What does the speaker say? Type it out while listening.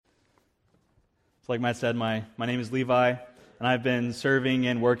So like Matt said, my name is Levi, and I've been serving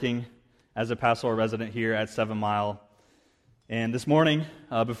and working as a pastoral resident here at 7 Mile. And this morning,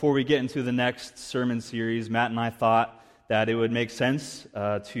 before we get into the next sermon series, Matt and I thought that it would make sense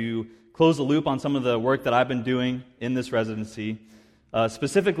to close the loop on some of the work that I've been doing in this residency,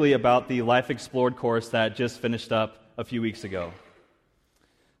 specifically about the Life Explored course that just finished up a few weeks ago.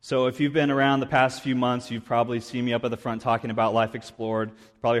 So if you've been around the past few months, you've probably seen me up at the front talking about Life Explored,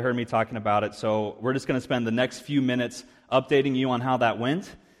 probably heard me talking about it. So we're just going to spend the next few minutes updating you on how that went,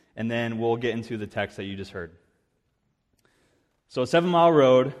 and then we'll get into the text that you just heard. So 7 Mile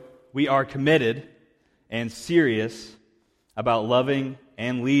Road, we are committed and serious about loving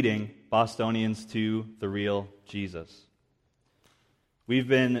and leading Bostonians to the real Jesus. We've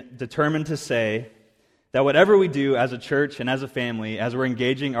been determined to say that whatever we do as a church and as a family, as we're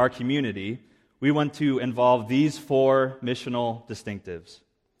engaging our community, we want to involve these 4 missional distinctives: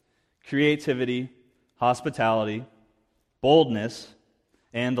 creativity, hospitality, boldness,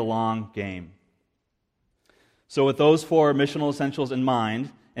 and the long game. So with those 4 missional essentials in mind,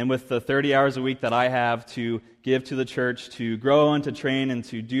 and with the 30 hours a week that I have to give to the church to grow and to train and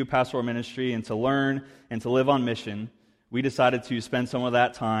to do pastoral ministry and to learn and to live on mission, we decided to spend some of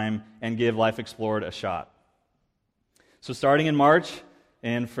that time and give Life Explored a shot. So starting in March,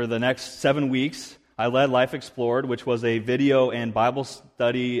 and for the next 7 weeks, I led Life Explored, which was a video and Bible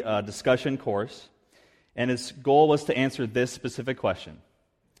study discussion course, and its goal was to answer this specific question: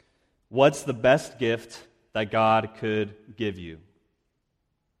 what's the best gift that God could give you?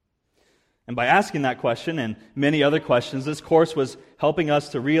 And by asking that question and many other questions, this course was helping us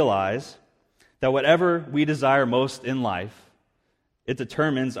to realize that whatever we desire most in life, it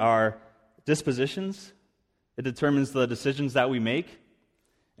determines our dispositions, it determines the decisions that we make,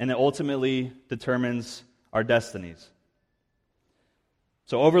 and it ultimately determines our destinies.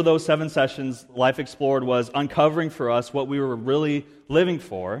 So over those 7 sessions, Life Explored was uncovering for us what we were really living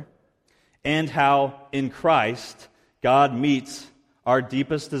for and how in Christ God meets our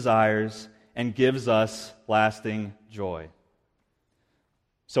deepest desires and gives us lasting joy.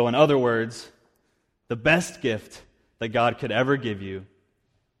 So in other words, the best gift that God could ever give you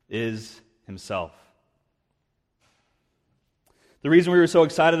is Himself. The reason we were so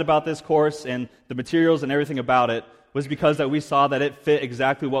excited about this course and the materials and everything about it was because that we saw that it fit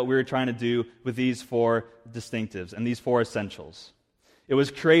exactly what we were trying to do with these 4 distinctives and these 4 essentials. It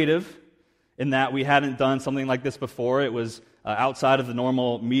was creative in that we hadn't done something like this before. It was outside of the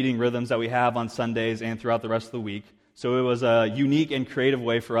normal meeting rhythms that we have on Sundays and throughout the rest of the week. So it was a unique and creative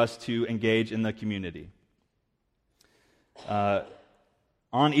way for us to engage in the community.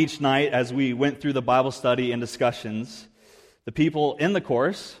 On each night, as we went through the Bible study and discussions, the people in the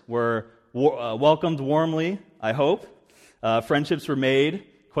course were welcomed warmly, I hope. Friendships were made,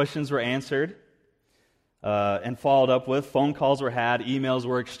 questions were answered, and followed up with. Phone calls were had, emails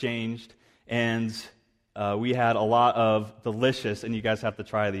were exchanged, and we had a lot of delicious, and you guys have to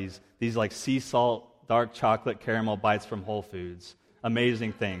try these like sea salt dark chocolate caramel bites from Whole Foods.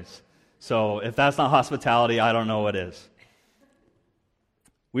 Amazing things. So if that's not hospitality, I don't know what is.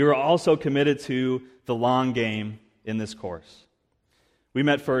 We were also committed to the long game in this course. We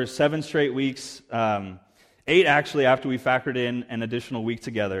met for 7 straight weeks, 8 actually after we factored in an additional week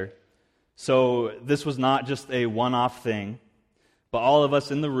together. So this was not just a one-off thing, but all of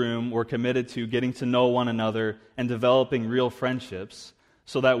us in the room were committed to getting to know one another and developing real friendships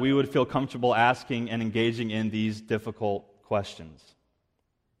so that we would feel comfortable asking and engaging in these difficult questions.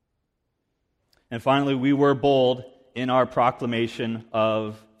 And finally, we were bold in our proclamation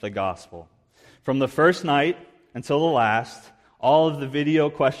of the gospel. From the first night until the last, all of the video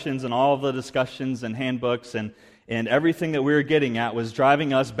questions and all of the discussions and handbooks and everything that we were getting at was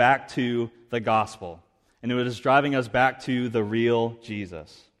driving us back to the gospel. And it was driving us back to the real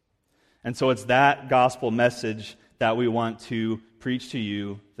Jesus. And so it's that gospel message that we want to preach to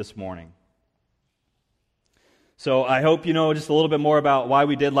you this morning. So I hope you know just a little bit more about why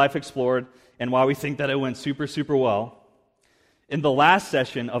we did Life Explored and why we think that it went super, super well. In the last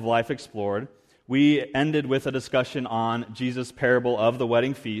session of Life Explored, we ended with a discussion on Jesus' parable of the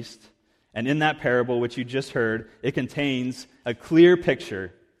wedding feast. And in that parable, which you just heard, it contains a clear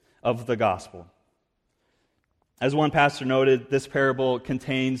picture of the gospel. As one pastor noted, this parable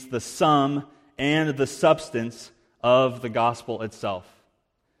contains the sum and the substance of the gospel itself.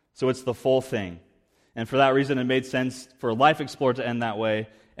 So it's the full thing. And for that reason, it made sense for Life Explored to end that way.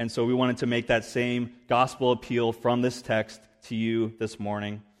 And so we wanted to make that same gospel appeal from this text to you this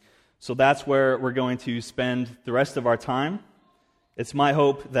morning. So that's where we're going to spend the rest of our time. It's my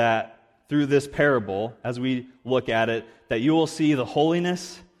hope that through this parable, as we look at it, that you will see the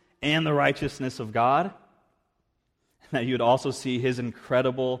holiness and the righteousness of God, and that you would also see his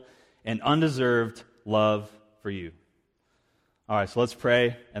incredible and undeserved love for you. All right, so let's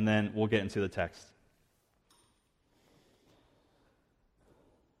pray, and then we'll get into the text.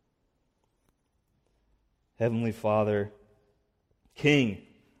 Heavenly Father, King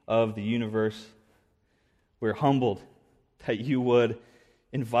of the universe, we're humbled that you would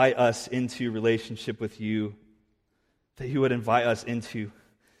invite us into relationship with you, that you would invite us into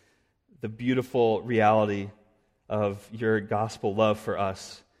the beautiful reality of your gospel love for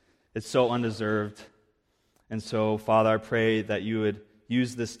us. It's so undeserved. And so, Father, I pray that you would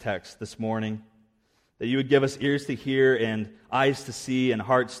use this text this morning, that you would give us ears to hear and eyes to see and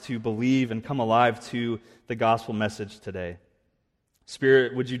hearts to believe and come alive to the gospel message today.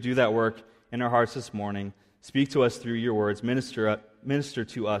 Spirit, would you do that work in our hearts this morning? Speak to us through your words. Minister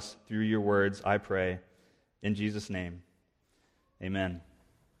to us through your words, I pray. In Jesus' name, amen.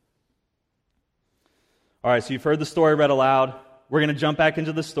 All right, so you've heard the story read aloud. We're going to jump back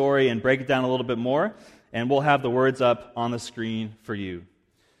into the story and break it down a little bit more, and we'll have the words up on the screen for you.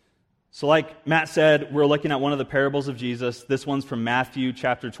 So like Matt said, we're looking at one of the parables of Jesus. This one's from Matthew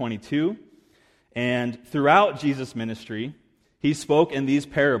chapter 22. And throughout Jesus' ministry, he spoke in these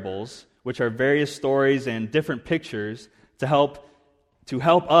parables, which are various stories and different pictures to help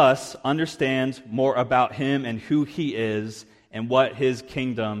us understand more about him and who he is and what his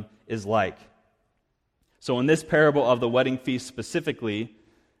kingdom is like. So in this parable of the wedding feast specifically,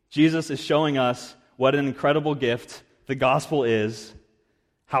 Jesus is showing us what an incredible gift the gospel is,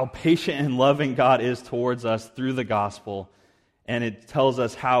 how patient and loving God is towards us through the gospel, and it tells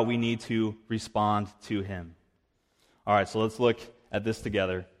us how we need to respond to him. All right, so let's look at this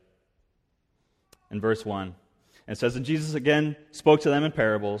together. In verse 1, it says, "And Jesus again spoke to them in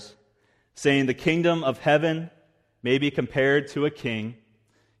parables, saying, the kingdom of heaven may be compared to a king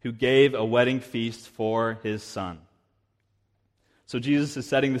who gave a wedding feast for his son." So Jesus is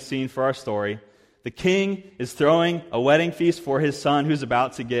setting the scene for our story. The king is throwing a wedding feast for his son who's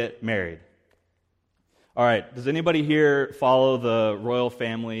about to get married. All right, does anybody here follow the royal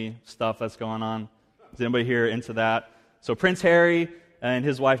family stuff that's going on? Is anybody here into that? So Prince Harry and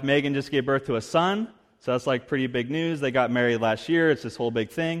his wife Meghan just gave birth to a son, so that's like pretty big news. They got married last year. It's this whole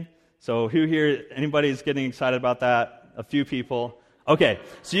big thing. So who here, anybody's getting excited about that? A few people. Okay,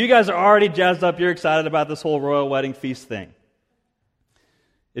 so you guys are already jazzed up. You're excited about this whole royal wedding feast thing.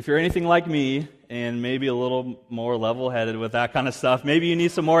 If you're anything like me, and maybe a little more level-headed with that kind of stuff, maybe you need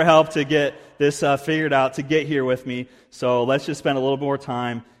some more help to get this figured out, to get here with me. So let's just spend a little more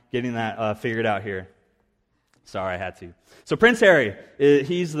time getting that figured out here. Sorry, I had to. So Prince Harry,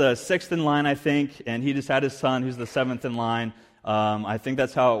 he's the 6th in line, I think, and he just had his son who's the 7th in line. I think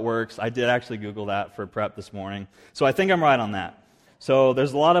that's how it works. I did actually Google that for prep this morning. So I think I'm right on that. So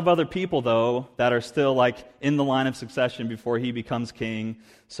there's a lot of other people, though, that are still like in the line of succession before he becomes king.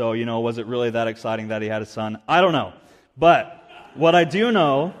 So, was it really that exciting that he had a son? I don't know. But what I do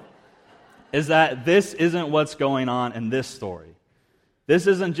know is that this isn't what's going on in this story. This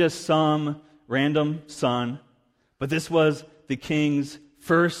isn't just some random son, but this was the king's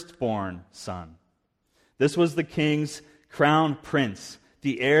firstborn son. This was the king's crown prince,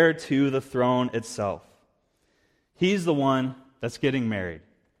 the heir to the throne itself. He's the one that's getting married.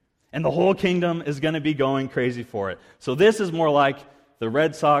 And the whole kingdom is going to be going crazy for it. So this is more like the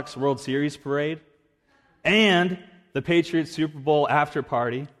Red Sox World Series parade, and the Patriots Super Bowl after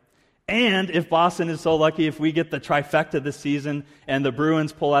party, and if Boston is so lucky, if we get the trifecta this season and the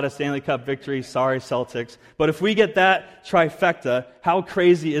Bruins pull out a Stanley Cup victory, sorry Celtics, but if we get that trifecta, how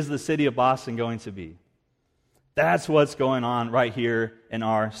crazy is the city of Boston going to be? That's what's going on right here in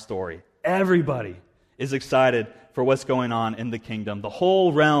our story. Everybody is excited for what's going on in the kingdom. The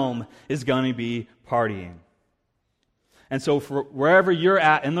whole realm is going to be partying. And so for wherever you're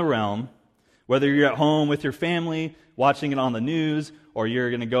at in the realm, whether you're at home with your family, watching it on the news, or you're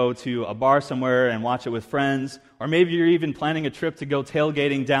going to go to a bar somewhere and watch it with friends, or maybe you're even planning a trip to go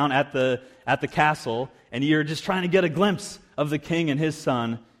tailgating down at the castle, and you're just trying to get a glimpse of the king and his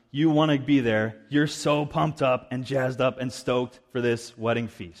son, you want to be there. You're so pumped up and jazzed up and stoked for this wedding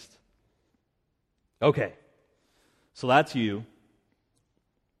feast. Okay. So that's you.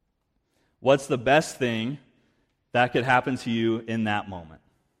 What's the best thing that could happen to you in that moment?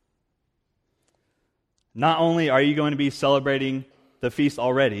 Not only are you going to be celebrating the feast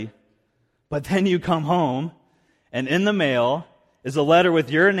already, but then you come home, and in the mail is a letter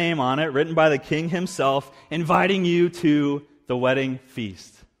with your name on it, written by the king himself, inviting you to the wedding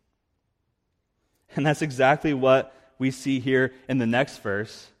feast. And that's exactly what we see here in the next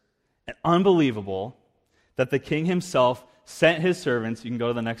verse. And unbelievable that the king himself sent his servants, you can go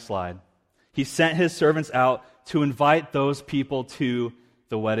to the next slide. He sent his servants out to invite those people to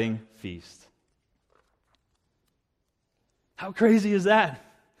the wedding feast. How crazy is that?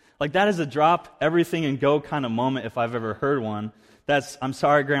 Like, that is a drop everything and go kind of moment if I've ever heard one. I'm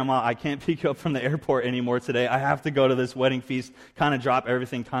sorry, Grandma, I can't pick you up from the airport anymore today. I have to go to this wedding feast, kind of drop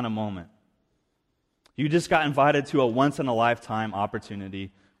everything kind of moment. You just got invited to a once-in-a-lifetime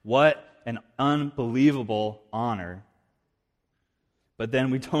opportunity. What an unbelievable honor. But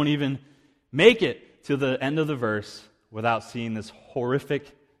then we don't even make it to the end of the verse without seeing this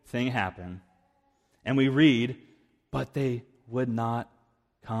horrific thing happen. And we read, but they would not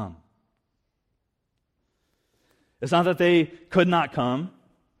come. It's not that they could not come.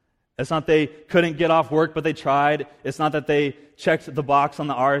 It's not they couldn't get off work, but they tried. It's not that they checked the box on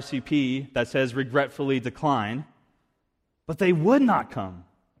the RSVP that says regretfully decline, but they would not come.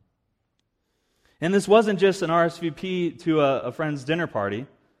 And this wasn't just an RSVP to a friend's dinner party,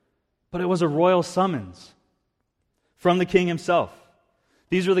 but it was a royal summons from the king himself.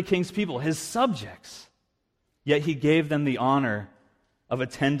 These were the king's people, his subjects. Yet he gave them the honor of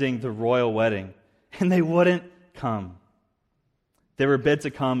attending the royal wedding, and they wouldn't come. They were bid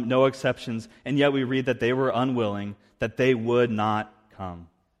to come, no exceptions, and yet we read that they were unwilling, that they would not come.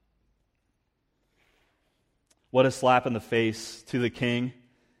 What a slap in the face to the king.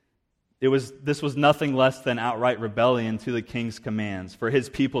 This was nothing less than outright rebellion to the king's commands, for his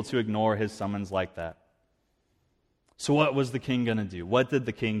people to ignore his summons like that. So what was the king going to do? What did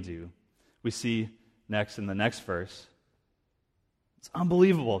the king do? We see next in the next verse. It's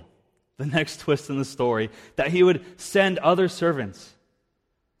unbelievable, the next twist in the story, that he would send other servants.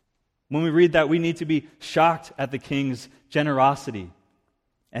 When we read that, we need to be shocked at the king's generosity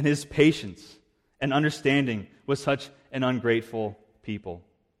and his patience and understanding with such an ungrateful people.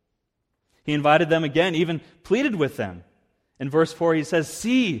 He invited them again, even pleaded with them. In verse 4, he says,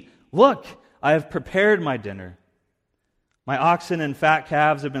 "See, look, I have prepared my dinner. My oxen and fat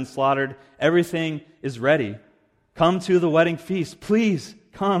calves have been slaughtered. Everything is ready. Come to the wedding feast. Please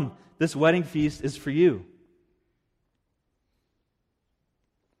come. This wedding feast is for you."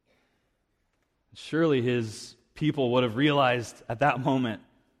 Surely his people would have realized at that moment,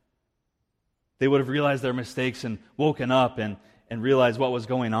 they would have realized their mistakes and woken up and realized what was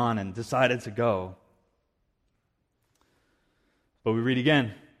going on and decided to go. But we read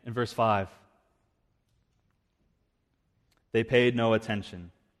again in verse 5. They paid no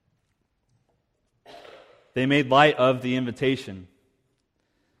attention. They made light of the invitation.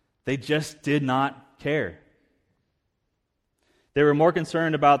 They just did not care. They were more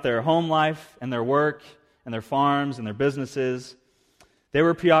concerned about their home life and their work and their farms and their businesses. They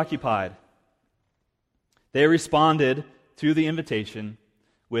were preoccupied. They responded to the invitation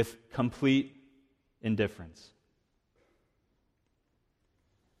with complete indifference.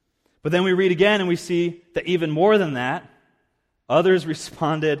 But then we read again and we see that even more than that, others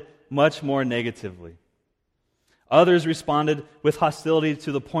responded much more negatively. Others responded with hostility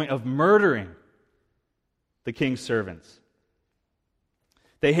to the point of murdering the king's servants.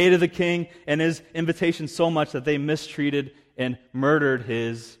 They hated the king and his invitation so much that they mistreated and murdered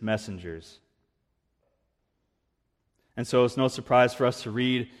his messengers. And so it's no surprise for us to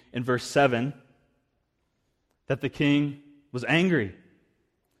read in verse 7 that the king was angry.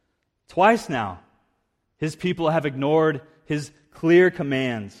 Twice now, his people have ignored his clear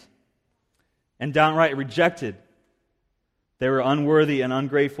commands and downright rejected. They were unworthy and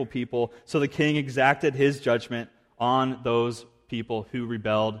ungrateful people, so the king exacted his judgment on those people who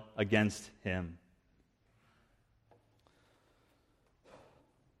rebelled against him.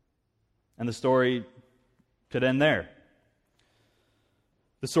 And the story could end there.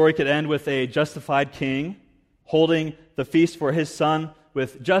 The story could end with a justified king holding the feast for his son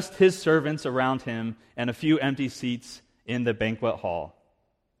with just his servants around him and a few empty seats in the banquet hall.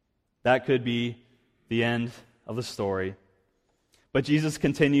 That could be the end of the story. But Jesus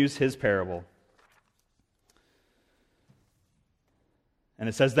continues his parable. And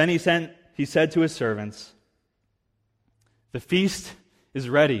it says, "Then he said to his servants, 'The feast is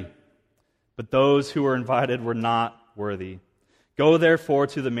ready, but those who were invited were not worthy. Go therefore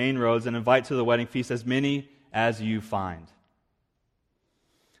to the main roads and invite to the wedding feast as many as you find.'"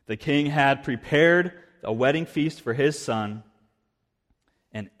 The king had prepared a wedding feast for his son,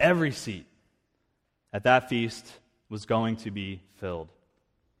 and every seat at that feast was going to be filled.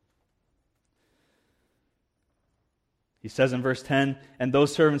 He says in verse 10, "And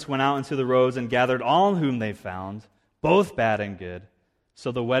those servants went out into the roads and gathered all whom they found, both bad and good.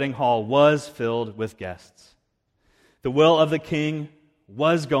 So the wedding hall was filled with guests." The will of the king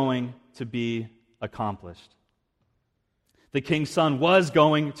was going to be accomplished. The king's son was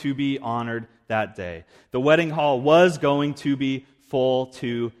going to be honored that day. The wedding hall was going to be full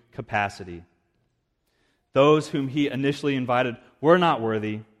to capacity. Those whom he initially invited were not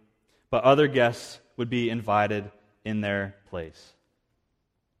worthy, but other guests would be invited in their place.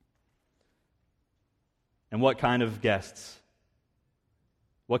 And what kind of guests?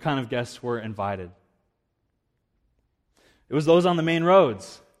 What kind of guests were invited? It was those on the main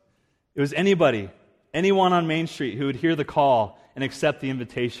roads. It was anyone on Main Street who would hear the call and accept the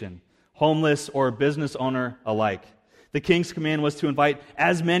invitation, homeless or business owner alike. The king's command was to invite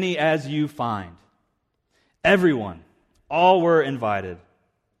as many as you find. Everyone, all were invited.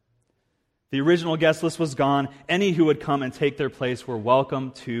 The original guest list was gone. Any who would come and take their place were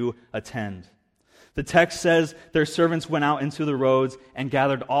welcome to attend. The text says their servants went out into the roads and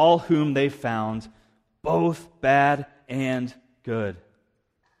gathered all whom they found, both bad and good.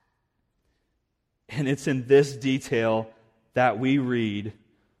 And it's in this detail that we read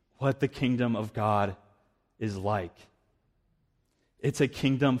what the kingdom of God is like. It's a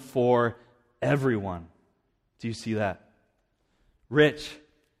kingdom for everyone. Do you see that? Rich,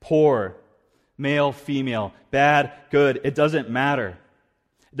 poor, male, female, bad, good, it doesn't matter.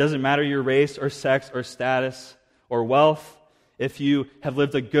 It doesn't matter your race or sex or status or wealth. If you have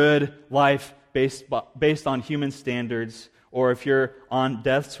lived a good life based on human standards, or if you're on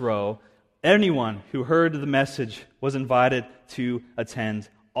death's row, anyone who heard the message was invited to attend.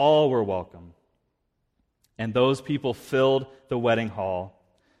 All were welcome. And those people filled the wedding hall.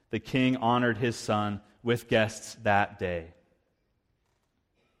 The king honored his son with guests that day.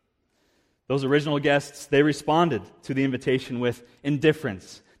 Those original guests, they responded to the invitation with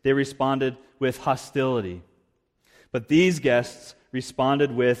indifference. They responded with hostility. But these guests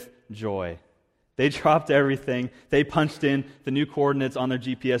responded with joy. They dropped everything. They punched in the new coordinates on their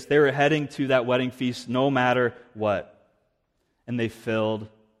GPS. They were heading to that wedding feast no matter what. And they filled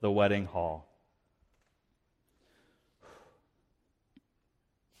the wedding hall.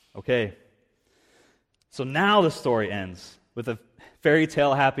 Okay. So now the story ends with a fairy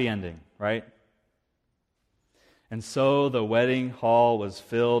tale happy ending, right? And so the wedding hall was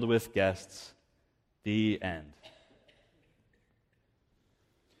filled with guests. The end.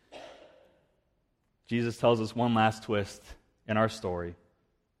 Jesus tells us one last twist in our story.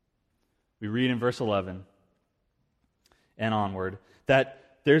 We read in verse 11 and onward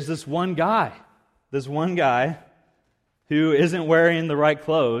that there's this one guy who isn't wearing the right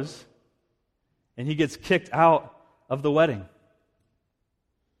clothes, and he gets kicked out of the wedding.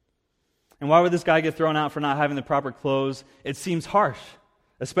 And why would this guy get thrown out for not having the proper clothes? It seems harsh,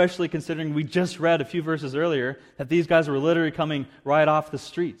 especially considering we just read a few verses earlier that these guys were literally coming right off the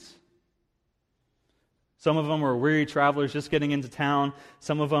streets. Some of them were weary travelers just getting into town.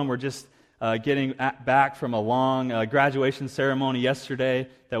 Some of them were just getting back from a long graduation ceremony yesterday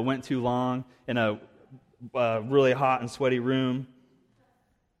that went too long in a really hot and sweaty room.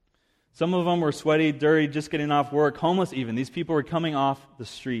 Some of them were sweaty, dirty, just getting off work, homeless even. These people were coming off the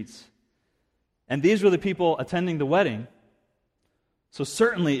streets. And these were the people attending the wedding. So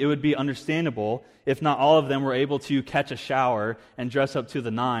certainly it would be understandable if not all of them were able to catch a shower and dress up to the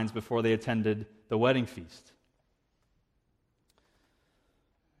nines before they attended the wedding feast.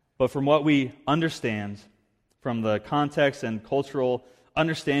 But from what we understand, from the context and cultural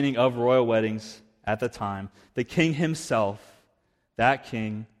understanding of royal weddings at the time, the king himself, that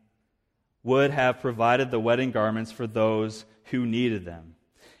king, would have provided the wedding garments for those who needed them.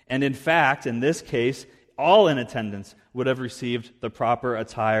 And in fact, in this case, all in attendance would have received the proper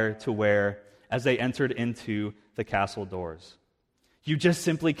attire to wear as they entered into the castle doors. You just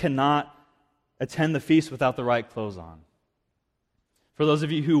simply cannot attend the feast without the right clothes on. For those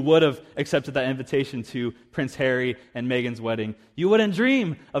of you who would have accepted that invitation to Prince Harry and Meghan's wedding, you wouldn't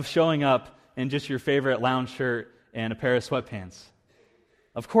dream of showing up in just your favorite lounge shirt and a pair of sweatpants.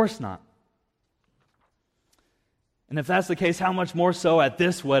 Of course not. And if that's the case, how much more so at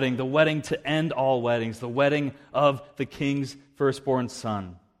this wedding, the wedding to end all weddings, the wedding of the king's firstborn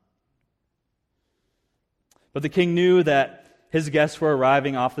son. But the king knew that his guests were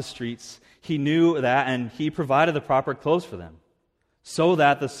arriving off the streets. He knew that, and he provided the proper clothes for them so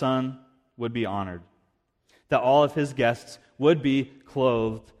that the son would be honored, that all of his guests would be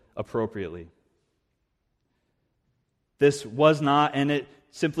clothed appropriately. This was not, and it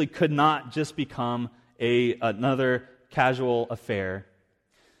simply could not just become another casual affair.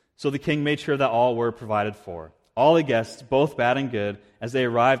 So the king made sure that all were provided for. All the guests, both bad and good, as they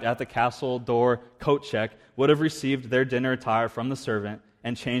arrived at the castle door coat check, would have received their dinner attire from the servant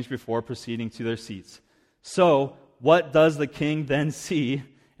and changed before proceeding to their seats. So, what does the king then see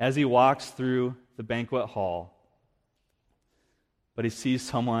as he walks through the banquet hall? but he sees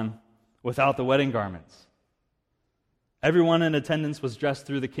someone without the wedding garments. Everyone in attendance was dressed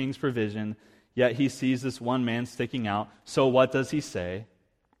through the king's provision, yet he sees this one man sticking out. So what does he say?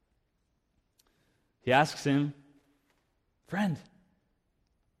 He asks him, "Friend,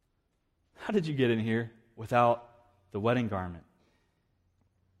 how did you get in here without the wedding garment?"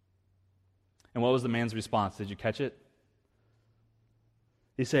 And what was the man's response? Did you catch it?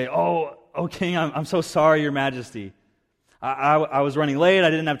 He say, Oh, King, I'm so sorry, Your Majesty. I was running late. I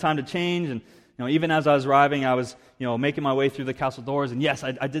didn't have time to change. And even as I was arriving, I was making my way through the castle doors. And yes,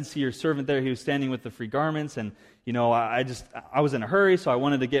 I did see your servant there. He was standing with the free garments. And I was in a hurry, so I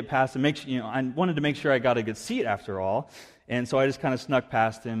wanted to get past and I wanted to make sure I got a good seat after all. And so I just kind of snuck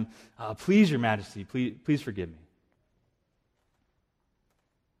past him. Please, Your Majesty, please forgive me.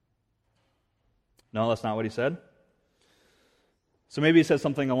 No, that's not what he said. So maybe he said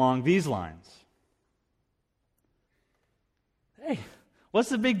something along these lines. Hey, what's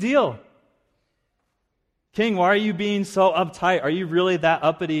the big deal? King, why are you being so uptight? Are you really that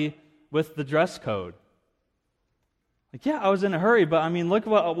uppity with the dress code? Yeah, I was in a hurry, but look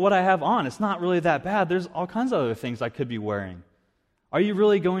what I have on. It's not really that bad. There's all kinds of other things I could be wearing. Are you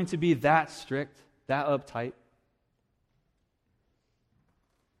really going to be that strict, that uptight?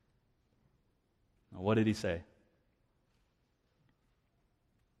 What did he say?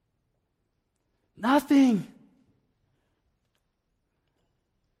 Nothing.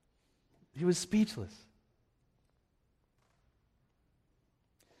 He was speechless.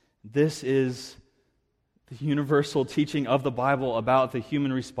 This is the universal teaching of the Bible about the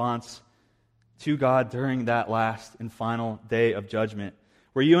human response to God during that last and final day of judgment,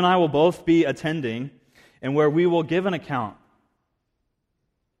 where you and I will both be attending and where we will give an account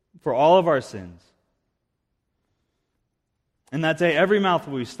for all of our sins. In that day, every mouth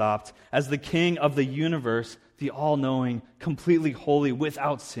will be stopped as the King of the universe, the all-knowing, completely holy,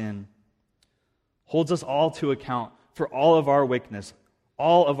 without sin, holds us all to account for all of our wickedness,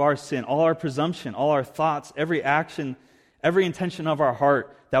 all of our sin, all our presumption, all our thoughts, every action, every intention of our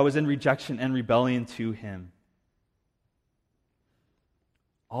heart that was in rejection and rebellion to Him.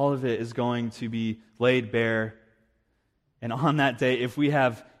 All of it is going to be laid bare. And on that day, if we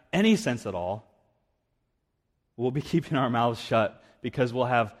have any sense at all, we'll be keeping our mouths shut because we'll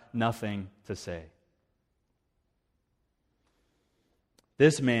have nothing to say.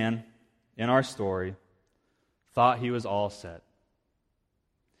 This man in our story thought he was all set.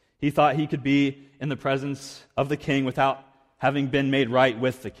 He thought he could be in the presence of the king without having been made right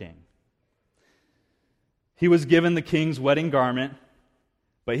with the king. He was given the king's wedding garment,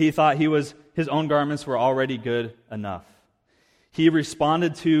 but he thought his own garments were already good enough. He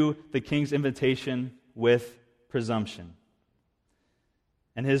responded to the king's invitation with presumption.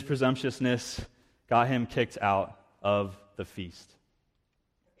 And his presumptuousness got him kicked out of the feast.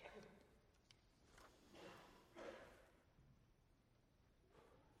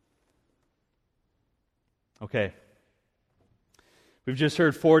 Okay. We've just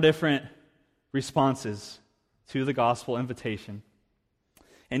heard 4 different responses to the gospel invitation.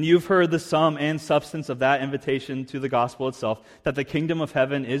 And you've heard the sum and substance of that invitation to the gospel itself, that the kingdom of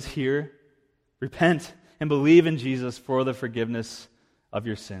heaven is here. Repent and believe in Jesus for the forgiveness of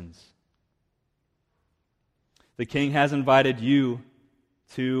your sins. The King has invited you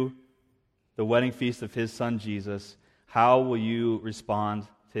to the wedding feast of His Son Jesus. How will you respond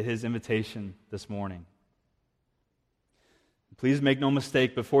to His invitation this morning? Please make no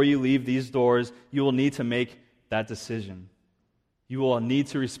mistake, before you leave these doors, you will need to make that decision. You will need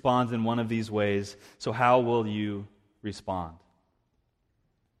to respond in one of these ways. So how will you respond?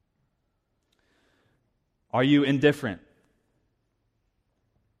 Are you indifferent?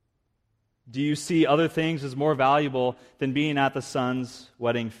 Do you see other things as more valuable than being at the Son's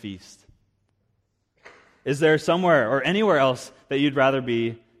wedding feast? Is there somewhere or anywhere else that you'd rather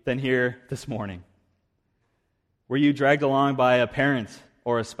be than here this morning? Were you dragged along by a parent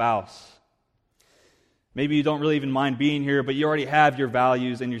or a spouse? Maybe you don't really even mind being here, but you already have your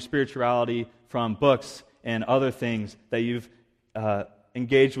values and your spirituality from books and other things that you've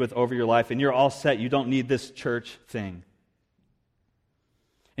engaged with over your life, and you're all set. You don't need this church thing.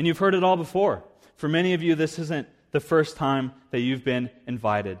 And you've heard it all before. For many of you, this isn't the first time that you've been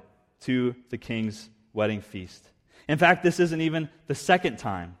invited to the King's wedding feast. In fact, this isn't even the second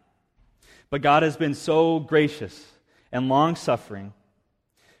time. But God has been so gracious and long-suffering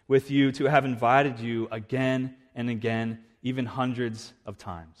with you to have invited you again and again, even hundreds of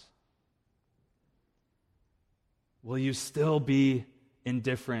times. Will you still be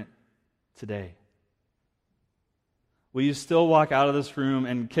indifferent today? Will you still walk out of this room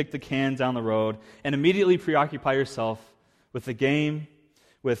and kick the can down the road and immediately preoccupy yourself with the game,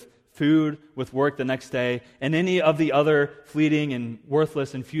 with food, with work the next day, and any of the other fleeting and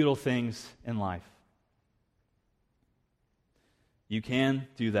worthless and futile things in life. You can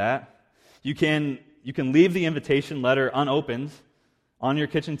do that. You can leave the invitation letter unopened on your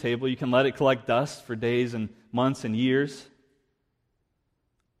kitchen table. You can let it collect dust for days and months and years,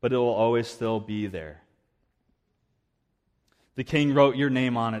 but it will always still be there. The king wrote your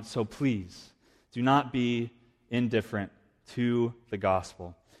name on it, so please do not be indifferent to the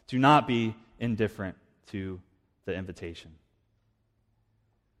gospel. Do not be indifferent to the invitation.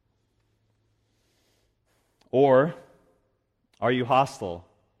 Or are you hostile?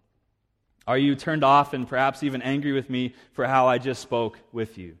 Are you turned off and perhaps even angry with me for how I just spoke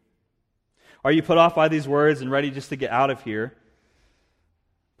with you? Are you put off by these words and ready just to get out of here?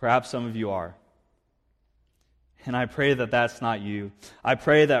 Perhaps some of you are. And I pray that that's not you. I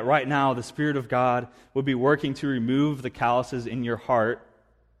pray that right now the Spirit of God would be working to remove the calluses in your heart,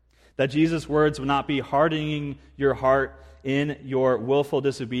 that Jesus' words would not be hardening your heart in your willful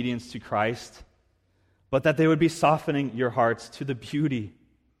disobedience to Christ, but that they would be softening your hearts to the beauty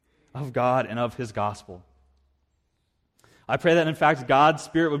of God and of His gospel. I pray that, in fact, God's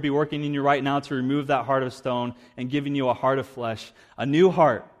Spirit would be working in you right now to remove that heart of stone and giving you a heart of flesh, a new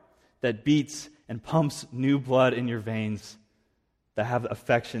heart that beats and pumps new blood in your veins, that have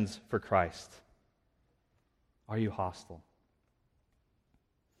affections for Christ. Are you hostile?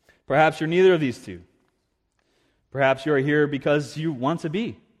 Perhaps you're neither of these two. Perhaps you are here because you want to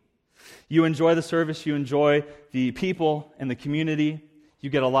be. You enjoy the service, you enjoy the people and the community. You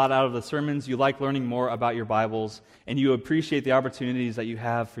get a lot out of the sermons, you like learning more about your Bibles, and you appreciate the opportunities that you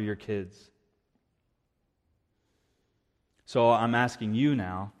have for your kids. So I'm asking you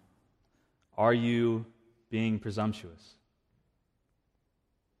now, are you being presumptuous?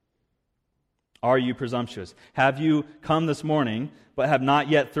 Are you presumptuous? Have you come this morning but have not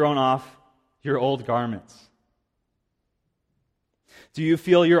yet thrown off your old garments? Do you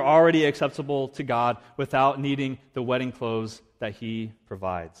feel you're already acceptable to God without needing the wedding clothes that He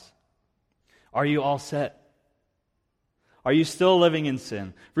provides? Are you all set? Are you still living in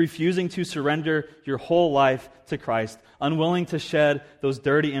sin, refusing to surrender your whole life to Christ, unwilling to shed those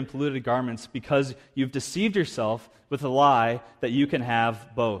dirty and polluted garments because you've deceived yourself with a lie that you can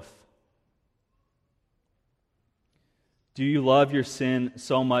have both? Do you love your sin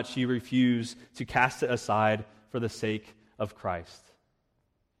so much you refuse to cast it aside for the sake of Christ?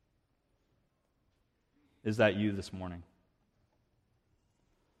 Is that you this morning?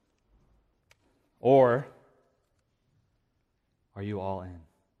 Or are you all in?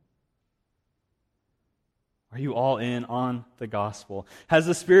 Are you all in on the gospel? Has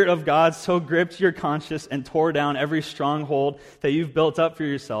the Spirit of God so gripped your conscience and tore down every stronghold that you've built up for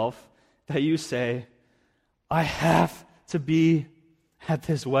yourself that you say, I have to be at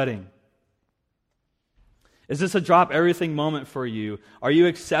this wedding? Is this a drop everything moment for you? Are you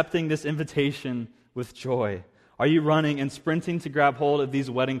accepting this invitation with joy? Are you running and sprinting to grab hold of these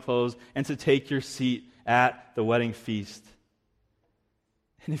wedding clothes and to take your seat at the wedding feast?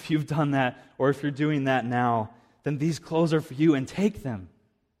 And if you've done that, or if you're doing that now, then these clothes are for you, and take them.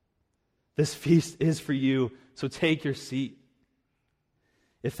 This feast is for you, so take your seat.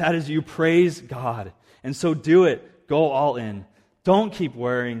 If that is you, praise God, and so do it. Go all in. Don't keep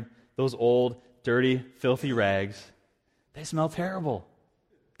wearing those old, dirty, filthy rags. They smell terrible.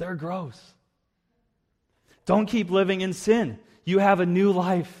 They're gross. Don't keep living in sin. You have a new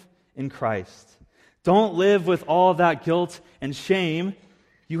life in Christ. Don't live with all of that guilt and shame.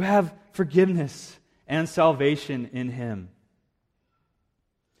 You have forgiveness and salvation in Him.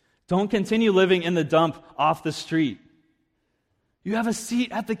 Don't continue living in the dump off the street. You have a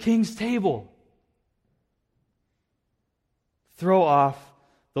seat at the King's table. Throw off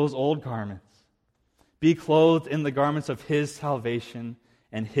those old garments. Be clothed in the garments of His salvation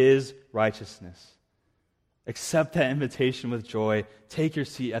and His righteousness. Accept that invitation with joy. Take your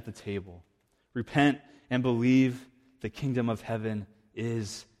seat at the table. Repent and believe the kingdom of heaven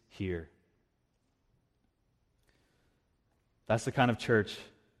is here. That's the kind of church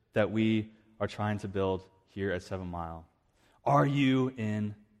that we are trying to build here at 7 Mile. Are you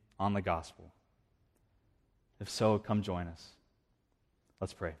in on the gospel? If so, come join us.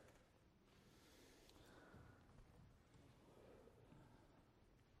 Let's pray.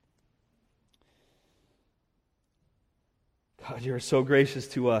 God, you are so gracious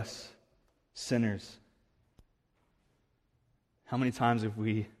to us, sinners. How many times have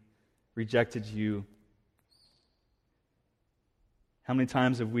we rejected you? How many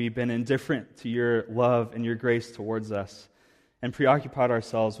times have we been indifferent to your love and your grace towards us and preoccupied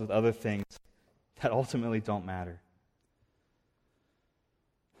ourselves with other things that ultimately don't matter?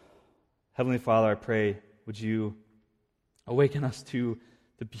 Heavenly Father, I pray, would you awaken us to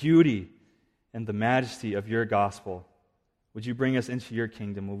the beauty and the majesty of your gospel? Would you bring us into your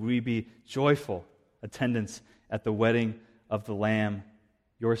kingdom? Would we be joyful attendants at the wedding of the Lamb,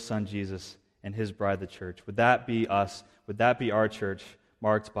 your Son Jesus, and his bride, the church? Would that be us? Would that be our church,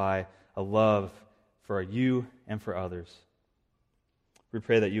 marked by a love for you and for others? We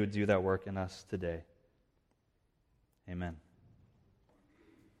pray that you would do that work in us today. Amen.